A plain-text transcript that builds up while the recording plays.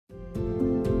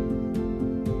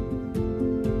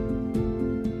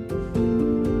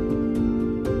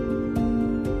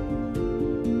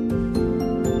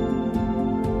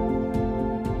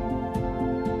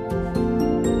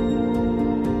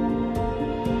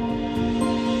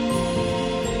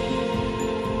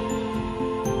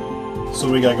So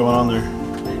what we got going on there?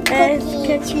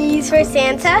 Cookies for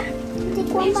Santa.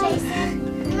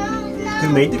 Who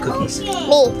made the cookies? Me.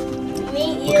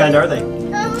 What kind are they?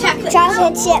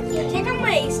 Chocolate chip. Check out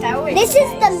my Star Wars. This is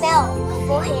the milk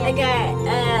for him. I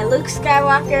got Luke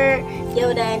Skywalker,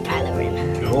 Yoda, and Kylo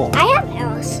Ren. Cool. I have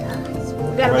Elsa.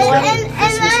 Everybody's got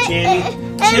Christmas jammy.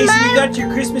 Chason, you got your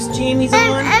Christmas jammies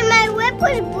on? And my whip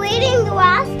was bleeding the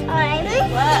last time. It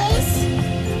was.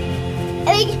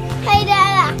 Hey,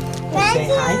 Dada. Can Say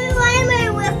I hi. see why my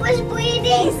whip was bleeding?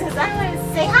 He says, I want to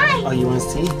say hi. Oh, you want to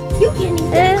see? You can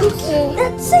eat the cookie.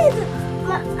 Let's see the...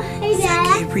 Hey,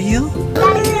 Dada. Gabriel?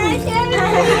 Dada.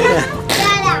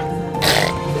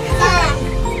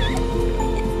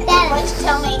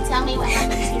 Tell me what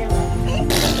happened to your lip.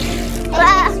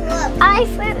 I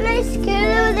flipped my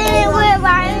scooter, then it went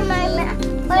right in my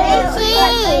mouth.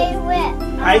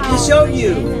 I can show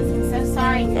you. I'm so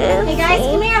sorry. Hey guys,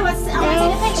 come here. I want to take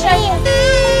a picture of you.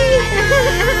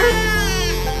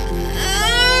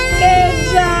 Good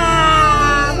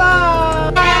job!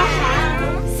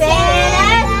 Santa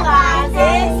Claus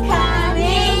is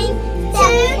coming to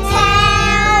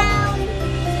town.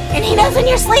 And he knows when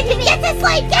you're sleeping. Get to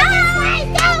sleep. Get to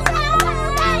sleep. Go.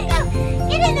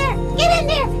 Get in there. Get in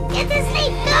there. Get to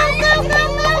sleep. Go.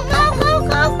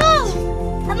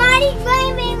 I'm already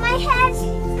dreaming. My head's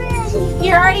spinning.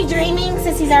 You're already dreaming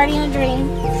since he's already in a dream.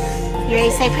 You ready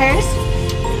to say prayers?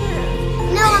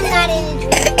 No, I'm not in a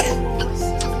dream.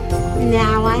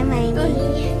 Now I'm laying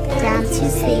down to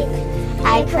sleep.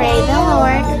 I pray the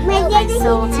Lord my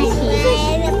soul to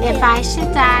keep. If I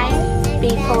should die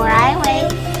before I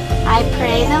wake, I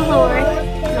pray the Lord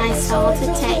my soul to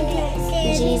take.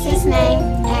 In Jesus' name,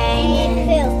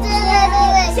 amen.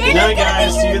 Good night,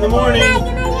 guys. See you in the morning. We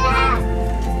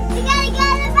gotta go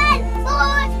to bed.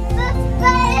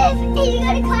 But if you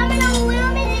gotta come in a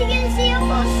little bit, you're gonna see him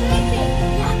fall sleeping.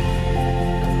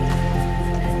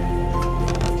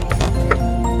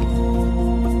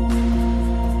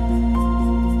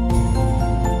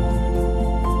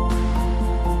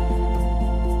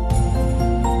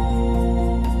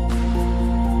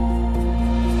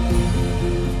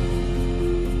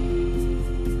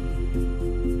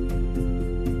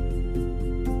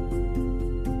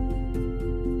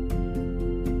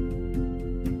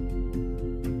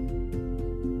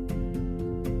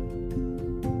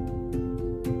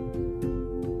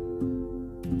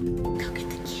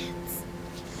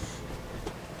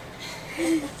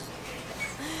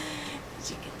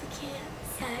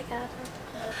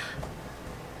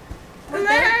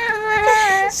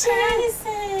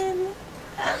 Chason!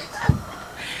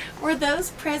 Were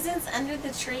those presents under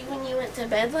the tree when you went to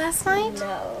bed last night?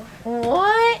 No.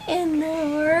 What in the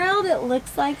world? It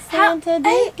looks like Santa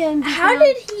did. How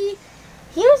did he?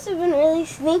 He must have been really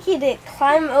sneaky to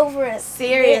climb over it.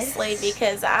 Seriously,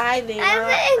 because I do not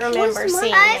remember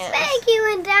seeing I it. think he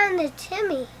went down to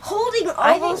Timmy. Holding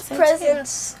all those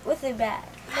presents with a bag.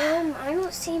 I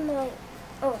don't see my...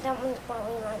 Oh, that one's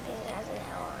probably my thing that has an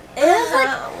L on it. It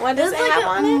has what does it have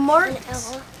on it? Marked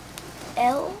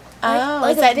L? Oh,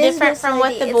 is that different from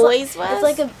what the boys was? It's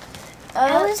like a...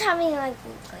 I was having like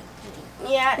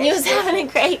yeah, he was having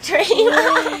a great dream.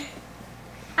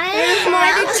 I didn't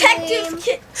have a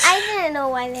dream. I didn't know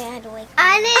why they had to wake up.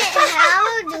 I didn't have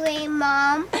a dream,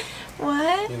 Mom.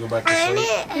 What? You go back to I sleep.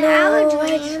 didn't have a dream.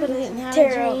 I just didn't have a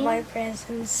Tear up dream. my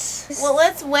presents. Well,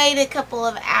 let's wait a couple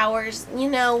of hours. You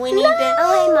know, we need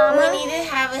Oh, hey, Mama. we need to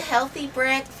have a healthy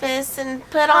breakfast and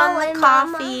put on the hey,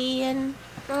 coffee and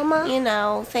Mama. you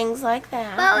know, things like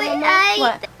that. But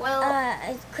What?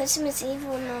 well, Christmas Eve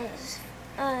when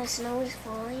the snow was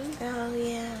falling. Oh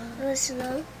yeah. The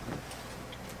snow.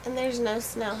 And there's no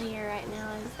snow here right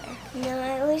now, is there? No,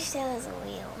 I wish there was a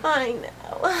wheel. I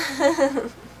know.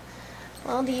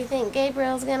 Well, do you think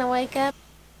Gabriel's gonna wake up?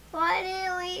 Why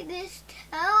didn't we just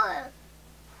tell him?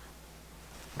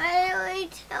 Why didn't we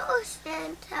tell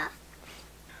Santa?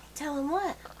 Tell him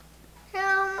what?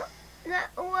 Tell him that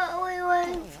what we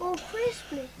wanted for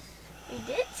Christmas. We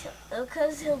did tell him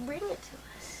because he'll bring it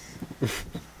to us.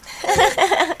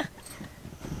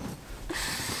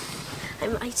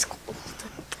 I'm ice cold.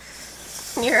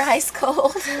 You're ice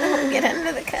cold. Get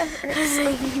under the covers.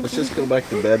 Let's just go back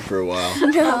to bed for a while.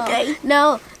 No, okay.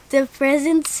 No, the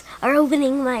presents are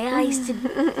opening my eyes to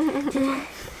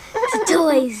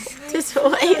toys. To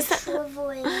toys.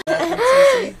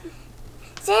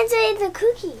 Santa ate the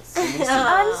cookies.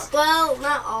 Well,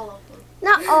 not all of them.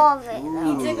 Not all of it, though.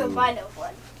 He took a bite of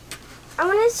one. I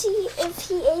want to see if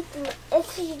he ate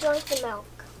if he drank the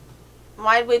milk.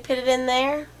 Why'd we put it in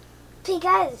there?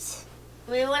 Because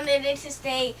We wanted it to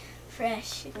stay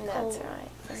fresh and That's right.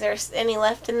 Is there any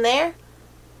left in there?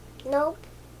 Nope.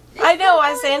 I know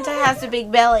why Santa has a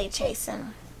big belly,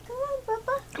 Chason.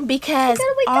 Because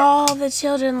all the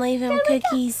children leave him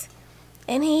cookies,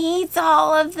 and he eats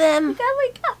all of them.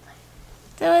 Wake up.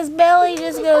 So his belly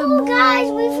just goes. Oh,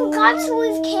 guys, we forgot to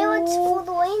leave carrots for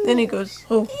the reindeer. Then he goes.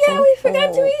 Oh, yeah, we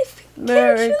forgot to leave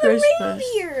Merry carrots for the Christmas.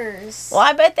 reindeers. Well,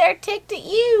 I bet they're ticked at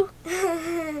you.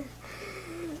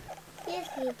 Yes,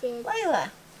 we did. Layla,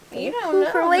 you don't know.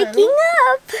 For waking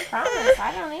up. Promise,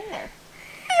 I don't either.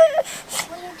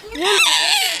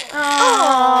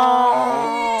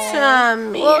 Oh,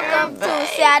 Tommy. welcome to a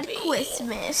sad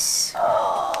Christmas.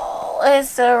 Oh, it's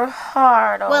so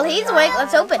hard. Well, he's awake.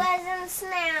 Let's open. Presents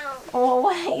now. Oh,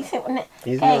 wait.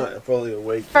 He's not fully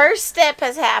awake. First step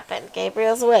has happened.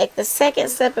 Gabriel's awake. The second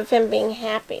step of him being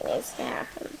happy needs to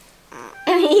happen.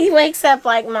 And he wakes up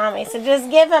like mommy. So just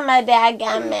give him a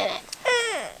dadgum minute.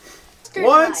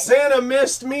 What? Santa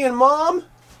missed me and Mom?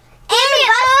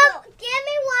 Give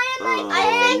me one of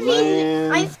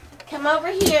my. Come over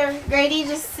here. Grady,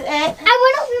 just sit. I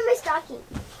want to open my stocking.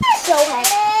 So heavy.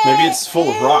 Maybe it's full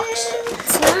of rocks.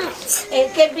 It's not.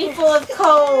 It could be full of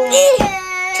coal.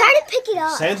 Try to pick it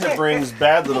up. Santa brings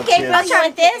bad little Okay, kids. I'll try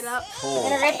with this. Coal.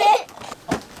 Gonna rip it?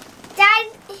 Dad,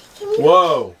 can you?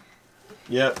 Whoa.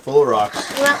 Yep, full of rocks.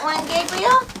 You want one,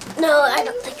 Gabriel? No, I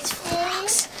don't think it's full of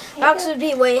rocks. Rocks would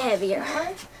be way heavier.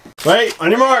 Wait, on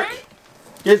your mark.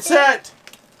 Get set.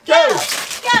 Go. Go,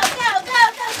 go, go,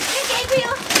 go. Here,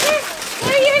 Gabriel. Here.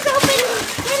 Here, yours open.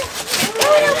 Get it. Go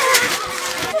it open.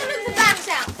 Pull the box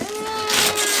out.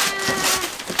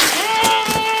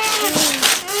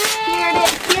 Here it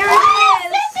is. Here it is.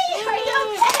 Sissy, are you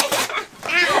okay?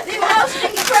 The most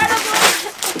incredible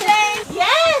day.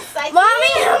 Yes,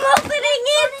 Mommy, I'm opening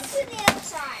it. To the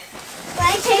outside.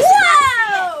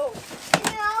 Whoa! Can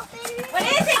you open it? What is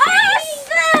it, Grady?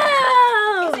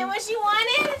 Awesome! Is it what you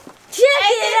wanted? Check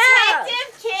A it out.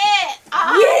 detective kit.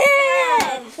 Awesome.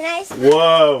 Yeah. Can I see?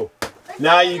 Whoa.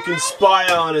 Now you can spy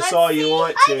on us all you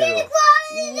want to. Yeah.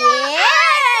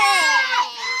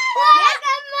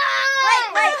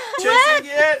 Wait. Chasing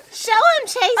it. Show him,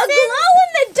 Chason. A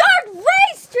glow-in-the-dark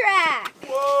racetrack.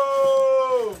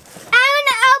 Whoa. I'm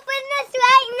gonna open this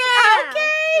right now.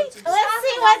 Okay. Let's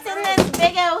see what's in this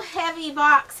big old heavy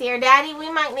box here. Daddy, we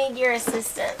might need your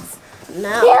assistance.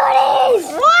 No. Here it is.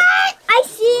 What? I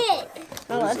see it.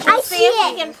 Let's I see see if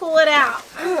it. we can pull it out.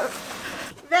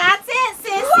 That's it,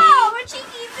 Sissy. Whoa, but you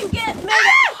can even get made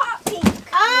of hot pink.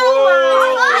 Oh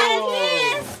my Whoa.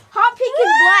 goodness. Hot pink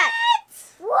and black.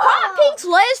 Hot pink's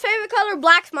Layla's favorite color,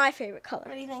 black's my favorite color.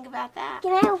 What do you think about that?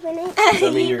 Can I open it? Does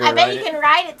that mean you're I gonna bet write you it? can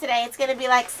write it today. It's going to be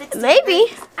like 60 Maybe.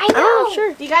 degrees. I know. Oh,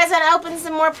 sure. Do you guys want to open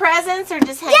some more presents or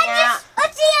just hang out?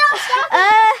 Let's see how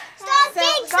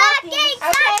stocking.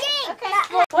 Stocking. Okay.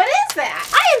 Well, what is that?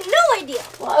 I have no idea.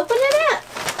 Well, open it up.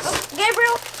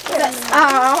 Gabriel.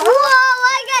 Oh. Whoa,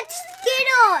 I got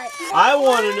Skittles. I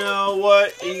want to know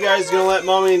what you guys are going to let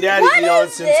Mommy and Daddy What eat on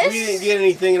is since we this? didn't get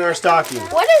anything in our stocking.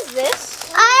 What is this?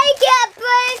 I get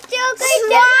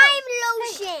slime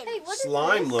lotion.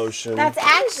 Slime lotion. That's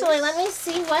actually, let me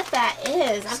see what that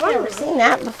is. I've never seen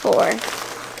that before.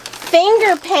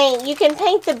 Finger paint. You can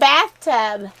paint the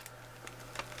bathtub.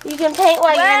 You can paint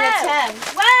while you're in the tub.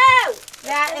 Whoa.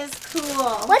 That is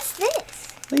cool. What's this?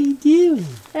 What are you doing?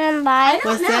 I don't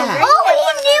What's know. that? Grady Oh, had he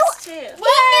one of knew. those too. He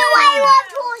knew I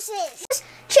loved horses.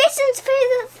 Chason's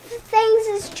favorite things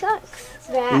is trucks.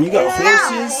 And you got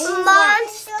horses?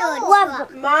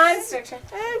 Monster truck.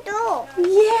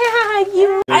 Yeah,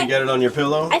 you. You got it on your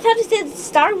pillow? I thought it said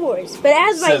Star Wars, but it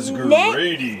has It says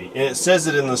Grady, and it says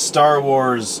it in the Star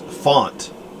Wars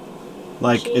font.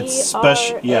 Like it's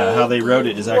special. Yeah, how they wrote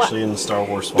it is actually in the Star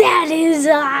Wars font. That is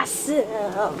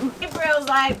awesome. Gabriel's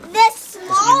like, The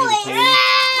smallest.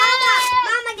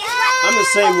 Mama, guess what? I'm the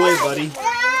same way, buddy.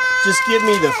 Just give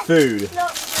me the food.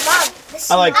 Mom,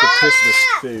 I like the Christmas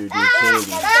food and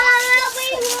candy.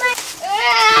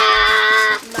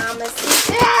 Mama.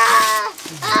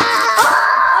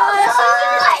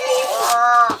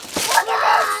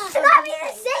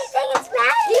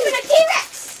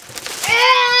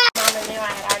 Mama knew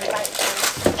I had already liked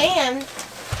them. And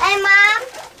Hey, Mom.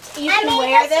 you can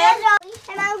wear them.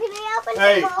 Hey, Mom, can we open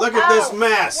Hey, some more? look at this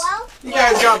mess. You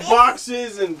guys got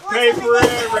boxes and paper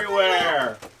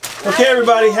everywhere. Okay,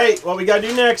 everybody. Hey, what we gotta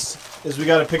do next is we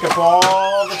gotta pick up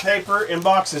all the paper in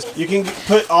boxes. You can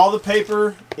put all the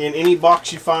paper in any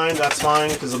box you find. That's fine,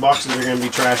 because the boxes are gonna be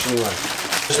trash anyway.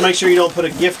 Just make sure you don't put a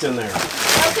gift in there.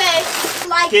 Okay.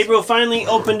 Gabriel finally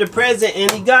opened a present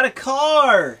and he got a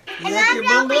car. You like your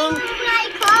bum bum?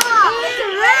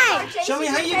 Show me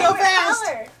how you go fast.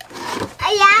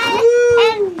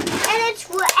 And it's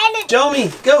Show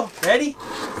me. Go. Ready?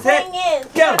 Set.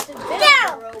 Go.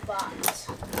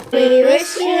 We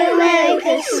wish you a Merry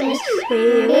Christmas.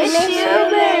 We wish you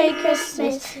a Merry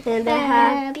Christmas and a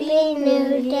Happy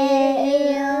New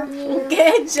Day.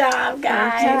 Good job,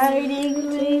 guys. Tidings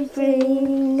we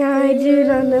bring. I do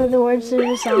not know the words to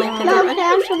the song.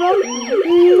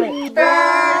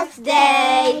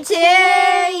 Birthday to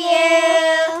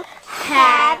you.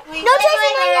 Happy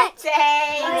birthday to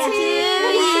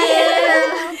you.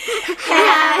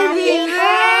 Happy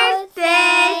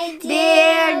birthday,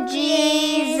 dear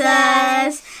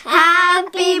Jesus.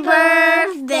 Happy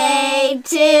birthday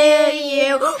to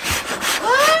you.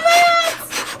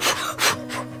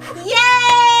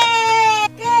 Yay!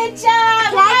 Good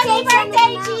job. Happy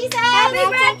birthday, Jesus. Happy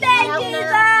birthday,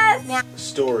 Jesus.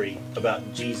 Story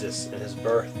about Jesus and his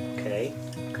birth, okay?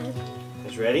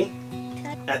 Guys ready?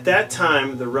 At that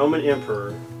time, the Roman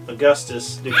Emperor,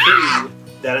 Augustus, decreed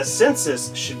that a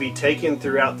census should be taken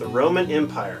throughout the Roman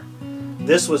Empire.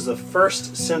 This was the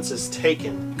first census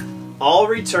taken. All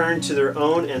returned to their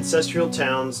own ancestral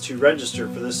towns to register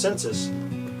for the census.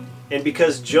 And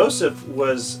because Joseph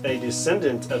was a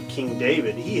descendant of King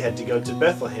David, he had to go to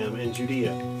Bethlehem in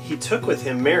Judea. He took with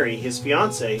him Mary, his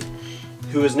fiancée,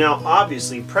 who is now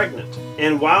obviously pregnant.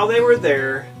 And while they were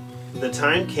there, the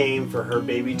time came for her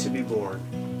baby to be born.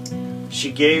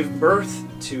 She gave birth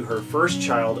to her first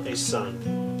child, a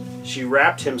son. She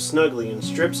wrapped him snugly in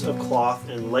strips of cloth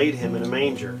and laid him in a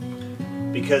manger,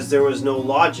 because there was no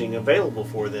lodging available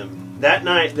for them. That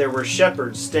night there were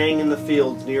shepherds staying in the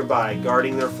fields nearby,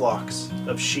 guarding their flocks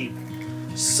of sheep.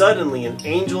 Suddenly an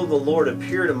angel of the Lord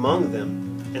appeared among them,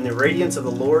 and the radiance of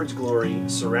the Lord's glory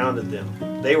surrounded them.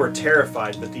 They were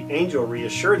terrified, but the angel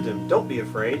reassured them, "Don't be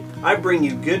afraid. I bring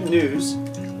you good news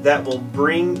that will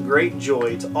bring great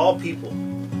joy to all people.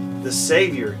 The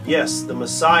Savior, yes, the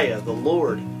Messiah, the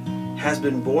Lord, has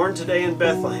been born today in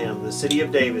Bethlehem, the city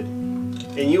of David.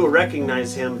 And you will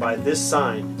recognize him by this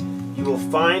sign. You will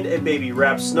find a baby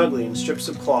wrapped snugly in strips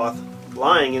of cloth,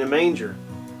 lying in a manger."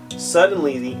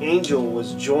 Suddenly the angel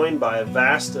was joined by a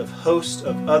vast host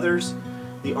of others,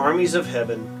 the armies of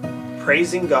heaven,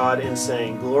 praising God and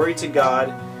saying, "Glory to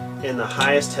God in the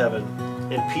highest heaven,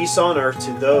 and peace on earth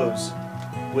to those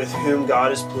with whom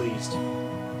God is pleased."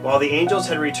 While the angels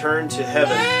had returned to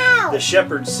heaven, the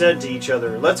shepherds said to each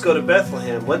other, "Let's go to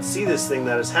Bethlehem. Let's see this thing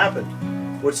that has happened,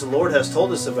 which the Lord has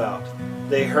told us about."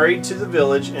 They hurried to the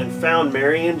village and found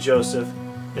Mary and Joseph,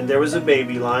 and there was a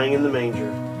baby lying in the manger.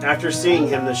 After seeing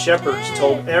him, the shepherds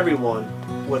told everyone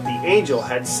what the angel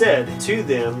had said to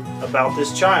them about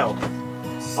this child.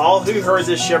 All who heard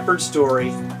this shepherd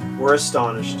story were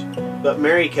astonished, but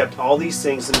Mary kept all these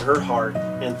things in her heart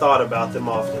and thought about them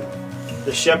often.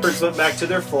 The shepherds went back to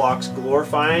their flocks,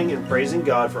 glorifying and praising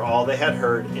God for all they had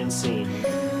heard and seen.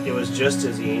 It was just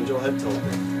as the angel had told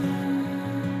them.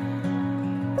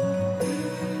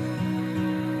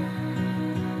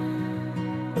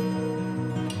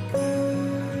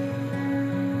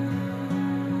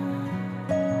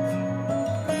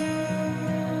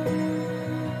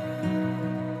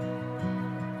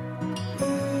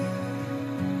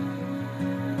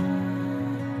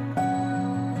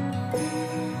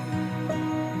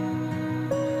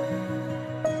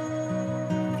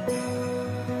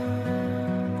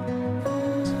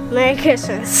 Merry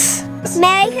Christmas.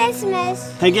 Merry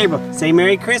Christmas. Hey Gabriel, say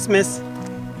Merry Christmas.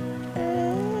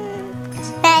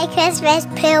 Merry Christmas,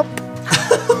 poop.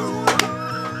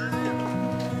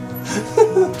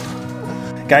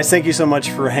 Guys, thank you so much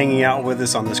for hanging out with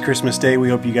us on this Christmas day. We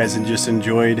hope you guys just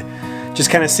enjoyed just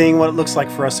kind of seeing what it looks like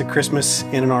for us at Christmas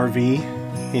in an RV.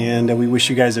 And we wish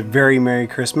you guys a very Merry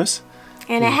Christmas.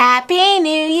 And a Happy New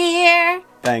Year.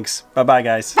 Thanks. Bye-bye,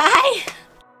 guys. Bye.